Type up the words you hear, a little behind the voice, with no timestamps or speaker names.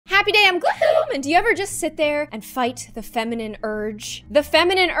happy day, I'm Gloom. And do you ever just sit there and fight the feminine urge? The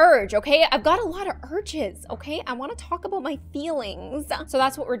feminine urge, okay? I've got a lot of urges, okay? I wanna talk about my feelings. So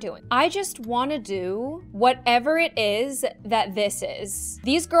that's what we're doing. I just wanna do whatever it is that this is.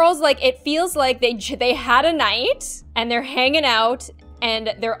 These girls, like, it feels like they had a night and they're hanging out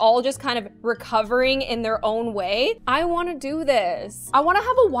and they're all just kind of recovering in their own way. I wanna do this. I wanna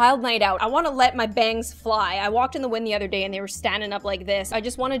have a wild night out. I wanna let my bangs fly. I walked in the wind the other day and they were standing up like this. I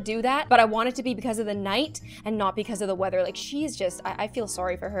just wanna do that, but I want it to be because of the night and not because of the weather. Like, she's just, I feel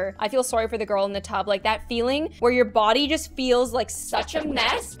sorry for her. I feel sorry for the girl in the tub. Like, that feeling where your body just feels like such a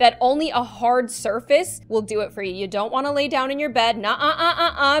mess that only a hard surface will do it for you. You don't wanna lay down in your bed,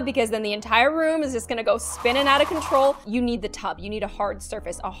 because then the entire room is just gonna go spinning out of control. You need the tub. You need a hard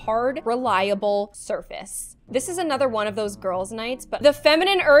surface, a hard, reliable surface. This is another one of those girls' nights, but the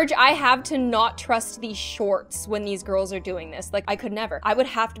feminine urge I have to not trust these shorts when these girls are doing this. Like, I could never. I would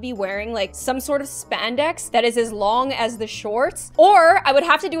have to be wearing like some sort of spandex that is as long as the shorts, or I would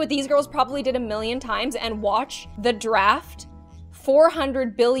have to do what these girls probably did a million times and watch The Draft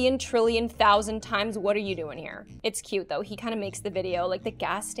 400 billion trillion thousand times. What are you doing here? It's cute though. He kind of makes the video like the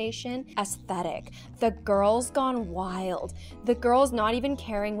gas station aesthetic. The girls gone wild. The girls not even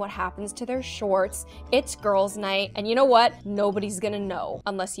caring what happens to their shorts. It's girls' night. And you know what? Nobody's gonna know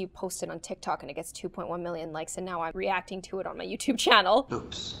unless you post it on TikTok and it gets 2.1 million likes, and now I'm reacting to it on my YouTube channel.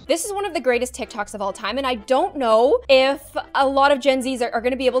 Oops. This is one of the greatest TikToks of all time, and I don't know if a lot of Gen Zs are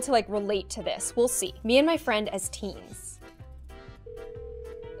gonna be able to like relate to this. We'll see. Me and my friend as teens.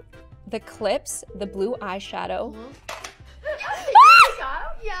 The clips, the blue eyeshadow.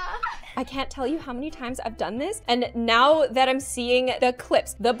 Yeah. I can't tell you how many times I've done this, and now that I'm seeing the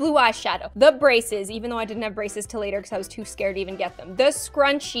clips, the blue eyeshadow, the braces, even though I didn't have braces till later because I was too scared to even get them, the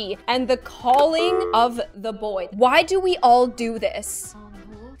scrunchie, and the calling of the boy. Why do we all do this?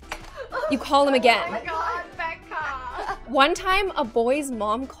 You call him again. Oh my God, Becca. One time, a boy's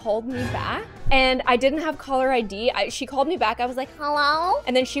mom called me back, and I didn't have caller ID. She called me back. I was like, hello?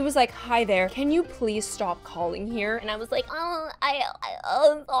 And then she was like, hi there. Can you please stop calling here? And I was like, oh,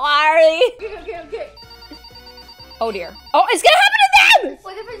 I'm sorry. Okay. Oh dear. Oh, it's gonna happen to them!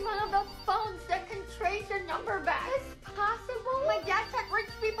 What if it's one of those phones that can trace your number back? It's possible. My dad said rich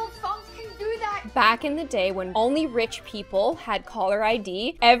people's phones can do that. Back in the day when only rich people had caller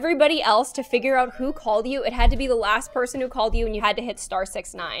ID, everybody else, to figure out who called you, it had to be the last person who called you and you had to hit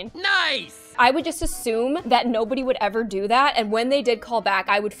 *69. Nice! I would just assume that nobody would ever do that, and when they did call back,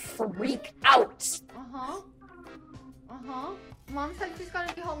 I would freak out. Mom said she's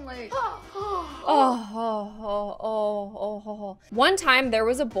gonna be home late. One time there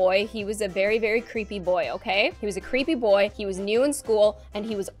was a boy, he was a very, very creepy boy, okay? He was a creepy boy, he was new in school, and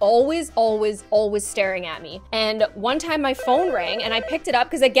he was always staring at me. And one time my phone rang and I picked it up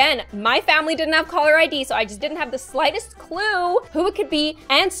because again, my family didn't have caller ID, so I just didn't have the slightest clue who it could be,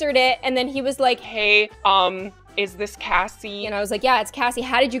 answered it, and then he was like, Hey, is this Kassie? and I was like, yeah, it's Kassie.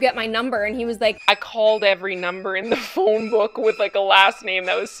 How did you get my number? And he was like, I called every number in the phone book with like a last name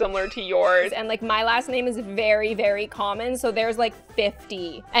that was similar to yours. and like my last name is very, very common, so there's like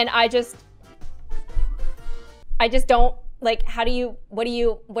 50. And I just don't, like, what do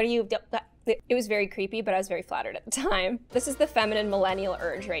you, it was very creepy, but I was very flattered at the time. This is the feminine millennial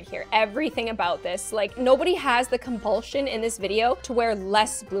urge right here. Everything about this, like, nobody has the compulsion in this video to wear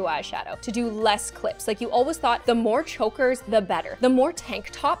less blue eyeshadow, to do less clips. Like, you always thought the more chokers, the better. The more tank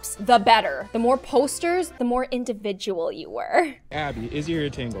tops, the better. The more posters, the more individual you were. Abby, is your hair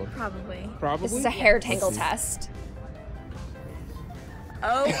tangled? Probably. Probably? This is a hair tangle test.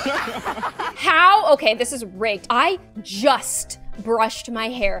 Oh. How? Okay, this is rigged. I just brushed my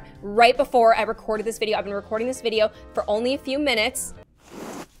hair right before I recorded this video. I've been recording this video for only a few minutes.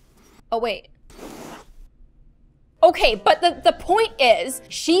 Oh, wait. Okay, but the point is,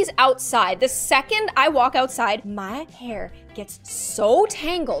 she's outside. The second I walk outside, my hair gets so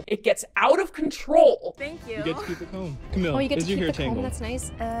tangled. It gets out of control. Thank you. You get to keep it comb. Camille, Oh, you get is to your keep hair the comb, tangled? that's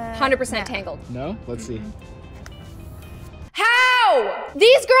nice. 100% tangled. No? Let's see. How?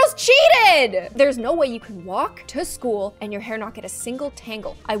 These girls cheated! There's no way you can walk to school and your hair not get a single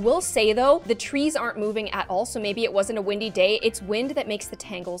tangle. I will say though, the trees aren't moving at all, so maybe it wasn't a windy day. It's wind that makes the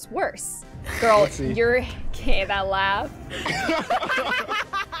tangles worse. Girl, you're, okay, that laugh.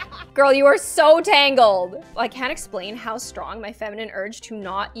 Girl, you are so tangled. I can't explain how strong my feminine urge to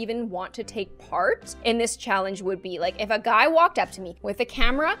not even want to take part in this challenge would be. Like, if a guy walked up to me with a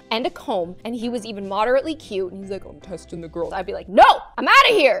camera and a comb and he was even moderately cute and he's like, I'm testing the girls, I'd be like, no, I'm out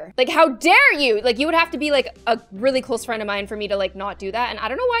of here. Like, how dare you? Like, you would have to be like a really close friend of mine for me to like not do that. And I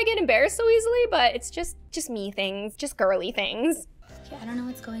don't know why I get embarrassed so easily, but it's just me things, just girly things. Okay, I don't know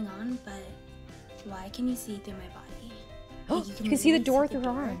what's going on, but why can you see through my body? Oh, Like, you can see the literally door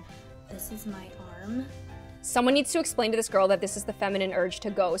through her arm. This is my arm. Someone needs to explain to this girl that this is the feminine urge to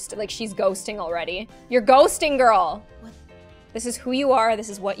ghost. Like, she's ghosting already. You're ghosting, girl. What? This is who you are. This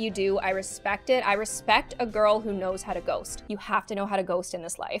is what you do. I respect it. I respect a girl who knows how to ghost. You have to know how to ghost in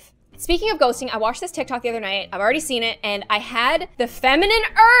this life. Speaking of ghosting, I watched this TikTok the other night. I've already seen it, and I had the feminine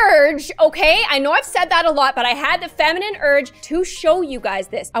urge, okay? I know I've said that a lot, but I had the feminine urge to show you guys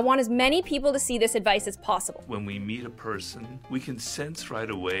this. I want as many people to see this advice as possible. When we meet a person, we can sense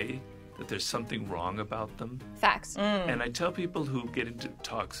right away that there's something wrong about them. Facts. And I tell people who get into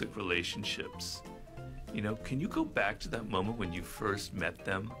toxic relationships, you know, can you go back to that moment when you first met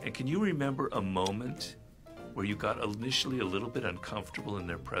them? And can you remember a moment where you got initially a little bit uncomfortable in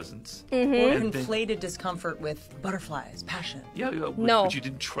their presence? Or And conflated discomfort with butterflies, passion. No. But you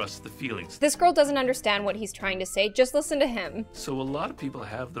didn't trust the feelings. This girl doesn't understand what he's trying to say. Just listen to him. So a lot of people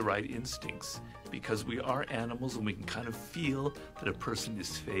have the right instincts because we are animals and we can kind of feel that a person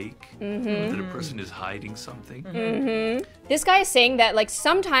is fake, that a person is hiding something. This guy is saying that, like,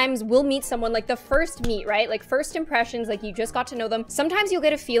 sometimes we'll meet someone, like the first meet, right? Like first impressions, like you just got to know them. Sometimes you'll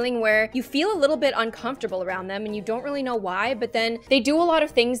get a feeling where you feel a little bit uncomfortable around them and you don't really know why, but then they do a lot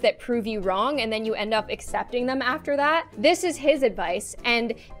of things that prove you wrong and then you end up accepting them after that. This is his advice,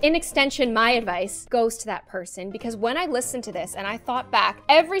 and in extension, my advice goes to that person, because when I listened to this and I thought back,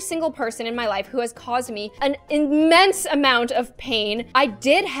 every single person in my life who has caused me an immense amount of pain, I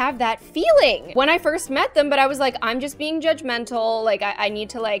did have that feeling when I first met them, but I was like, I'm just being judgmental. Like, I need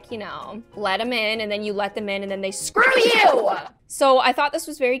to, like, you know, let them in, and then you let them in and then they screw you. So I thought this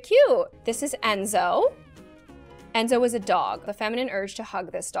was very cute. This is Enzo. Enzo is a dog. The feminine urge to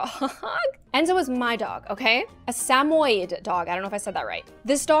hug this dog. Enzo is my dog, okay? A Samoyed dog. I don't know if I said that right.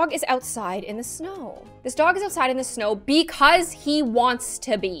 This dog is outside in the snow. This dog is outside in the snow because he wants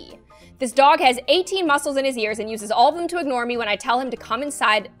to be. This dog has 18 muscles in his ears and uses all of them to ignore me when I tell him to come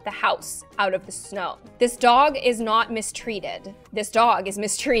inside the house out of the snow. This dog is not mistreated. This dog is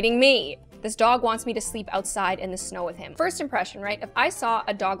mistreating me. This dog wants me to sleep outside in the snow with him. First impression, right? If I saw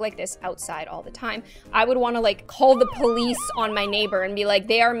a dog like this outside all the time, I would want to, like, call the police on my neighbor and be like,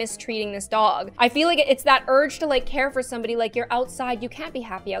 they are mistreating this dog. I feel like it's that urge to, like, care for somebody. Like, you're outside, you can't be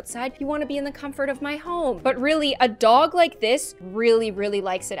happy outside. You want to be in the comfort of my home. But really, a dog like this really, really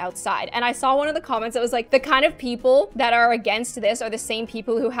likes it outside. And I saw one of the comments that was like, the kind of people that are against this are the same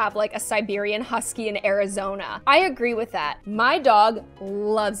people who have, like, a Siberian Husky in Arizona. I agree with that. My dog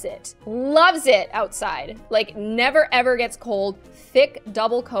loves it. Loves it outside. Like, never ever gets cold. Thick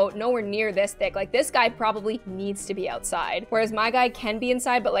double coat, nowhere near this thick. Like, this guy probably needs to be outside, whereas my guy can be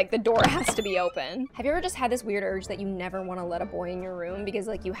inside, but, like, the door has to be open. Have you ever just had this weird urge that you never want to let a boy in your room because,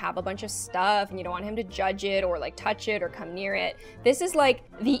 like, you have a bunch of stuff and you don't want him to judge it or, like, touch it or come near it? This is, like,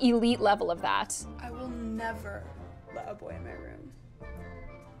 the elite level of that. I will never let a boy in my room.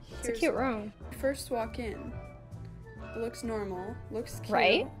 It's a cute room. First walk in, it looks normal, looks cute.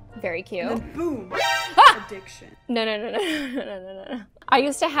 Right? Very cute. And then boom, addiction. No. I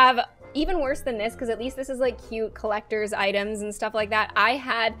used to have even worse than this, because at least this is like cute collector's items and stuff like that. I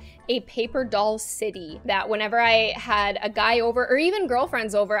had a paper doll city that whenever I had a guy over or even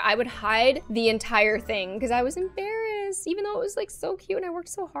girlfriends over, I would hide the entire thing because I was embarrassed, even though it was like so cute and I worked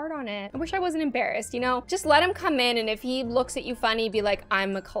so hard on it. I wish I wasn't embarrassed, you know? Just let him come in, and if he looks at you funny, be like,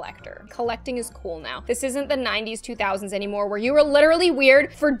 I'm a collector. Collecting is cool now. This isn't the 90s, 2000s anymore where you were literally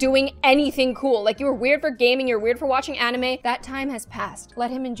weird for doing anything cool. Like, you were weird for gaming, you're weird for watching anime. That time has passed.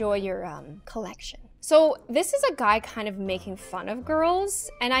 Let him enjoy your collection. So this is a guy kind of making fun of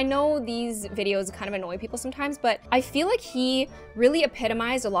girls, and I know these videos kind of annoy people sometimes, but I feel like he really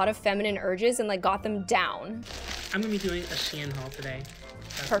epitomized a lot of feminine urges and, like, got them down. I'm gonna be doing a Shein haul today.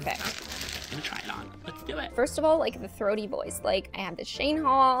 Perfect. I'm gonna try it on. Let's do it. First of all, like, the throaty voice. Like, I have the Shein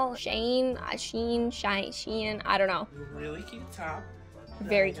haul, Shein, I don't know. Really cute top.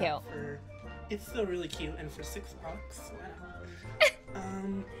 Very cute. It's still really cute, and for $6, wow.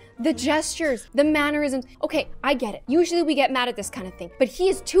 The gestures, the mannerisms. Okay, I get it. Usually we get mad at this kind of thing, but he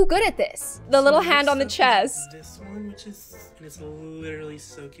is too good at this. The little hand on the chest. This one, which is, and it's literally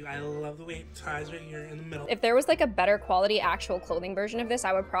so cute. I love the way it ties right here in the middle. If there was like a better quality actual clothing version of this,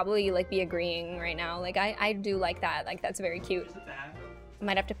 I would probably like be agreeing right now. Like, I do like that. Like, that's very cute. I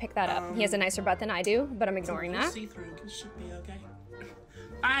might have to pick that up. He has a nicer butt than I do, but I'm ignoring that. See-through, it should be okay.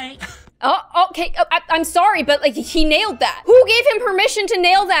 Bye. Oh, okay. I'm sorry, but like, he nailed that. Who gave him permission to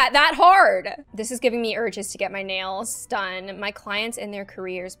nail that hard? This is giving me urges to get my nails done. My clients and their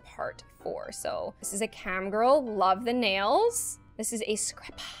careers part 4. So this is a cam girl. Love the nails. This is a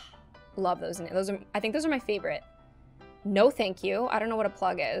script. Love those nails. I think those are my favorite. No thank you. I don't know what a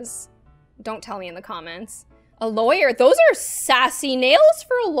plug is. Don't tell me in the comments. A lawyer? Those are sassy nails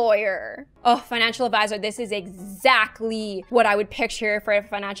for a lawyer. Oh, financial advisor. This is exactly what I would picture for a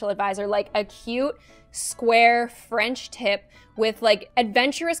financial advisor. Like a cute, square French tip with like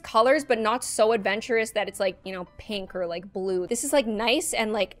adventurous colors, but not so adventurous that it's like, you know, pink or like blue. This is like nice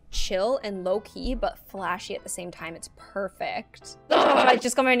and like chill and low key, but flashy at the same time. It's perfect. Ugh, I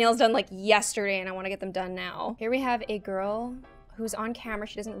just got my nails done like yesterday and I want to get them done now. Here we have a girl who's on camera.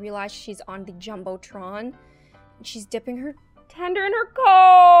 She doesn't realize she's on the Jumbotron. She's dipping her tender in her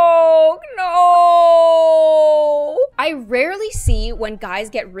Coke. No! I rarely see when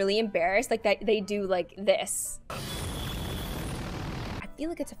guys get really embarrassed like that they do like this. I feel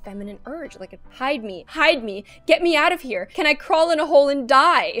like it's a feminine urge, like hide me, get me out of here. Can I crawl in a hole and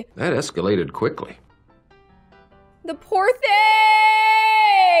die? That escalated quickly. The poor thing!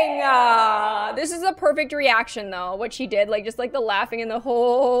 This is a perfect reaction though, what she did, like just like the laughing and the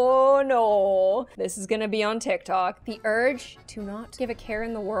oh no. This is gonna be on TikTok. The urge to not give a care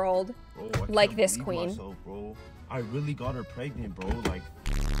in the world like this queen. Myself, bro. I really got her pregnant, bro. Like,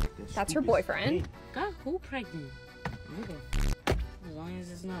 that's her boyfriend. Got who pregnant? As long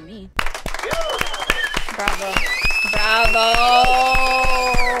as it's not me. Bravo. Bravo!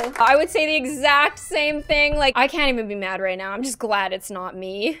 I would say the exact same thing. Like, I can't even be mad right now. I'm just glad it's not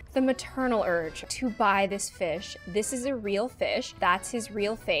me. The maternal urge to buy this fish. This is a real fish. That's his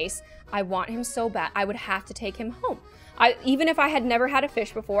real face. I want him so bad. I would have to take him home. Even if I had never had a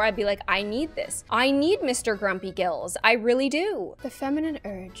fish before, I'd be like, I need this. I need Mr. Grumpy Gills. I really do. The feminine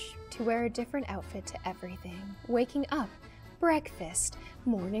urge to wear a different outfit to everything. Waking up. Breakfast,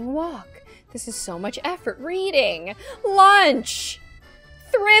 morning walk. This is so much effort. Reading, lunch,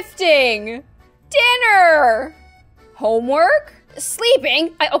 thrifting, dinner, homework,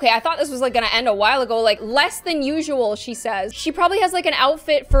 sleeping. Okay, I thought this was like gonna end a while ago, like less than usual, she says. She probably has like an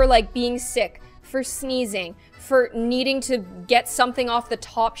outfit for like being sick, for sneezing, for needing to get something off the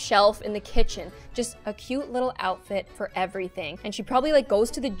top shelf in the kitchen. Just a cute little outfit for everything. And she probably like goes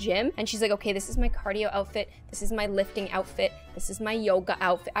to the gym and she's like, okay, this is my cardio outfit. This is my lifting outfit. This is my yoga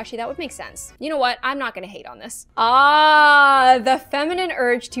outfit. Actually, that would make sense. You know what? I'm not gonna hate on this. Ah, the feminine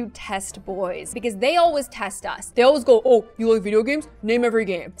urge to test boys because they always test us. They always go, oh, you like video games? Name every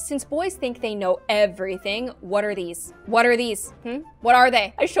game. Since boys think they know everything, what are these? What are these? What are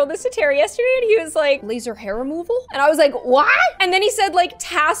they? I showed this to Terry yesterday and he was like, laser hair removal? And I was like, what? And then he said like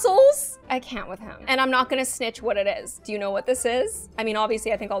tassels. I can't with him. And I'm not gonna snitch what it is. Do you know what this is? I mean,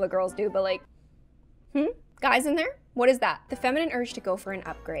 obviously I think all the girls do, but like, guys in there? What is that? The feminine urge to go for an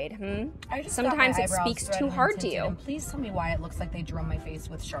upgrade, Sometimes it speaks too hard to you. And please tell me why it looks like they drew on my face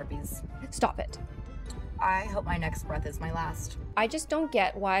with Sharpies. Stop it. I hope my next breath is my last. I just don't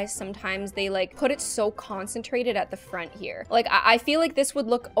get why sometimes they like put it so concentrated at the front here. Like I feel like this would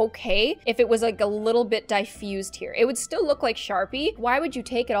look okay if it was like a little bit diffused here. It would still look like Sharpie. Why would you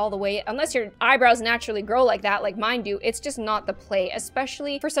take it all the way? Unless your eyebrows naturally grow like that, like mine do, it's just not the play,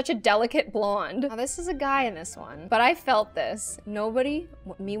 especially for such a delicate blonde. Now this is a guy in this one, but I felt this. Nobody,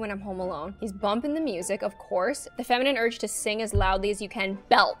 me when I'm home alone. He's bumping the music, of course. The feminine urge to sing as loudly as you can,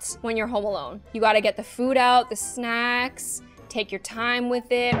 belt when you're home alone. You gotta get the food out, the snacks, take your time with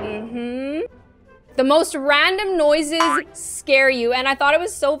it. The most random noises scare you, and I thought it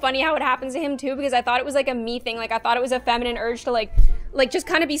was so funny how it happens to him too, because I thought it was like a me thing. Like I thought it was a feminine urge to like just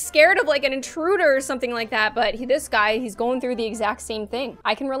kind of be scared of like an intruder or something like that, but this guy, he's going through the exact same thing.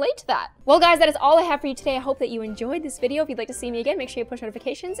 I can relate to that. Well guys, that is all I have for you today. I hope that you enjoyed this video. If you'd like to see me again, make sure you push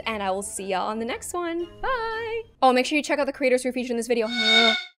notifications, and I will see y'all on the next one. Bye! Oh, make sure you check out the creators who are featured in this video.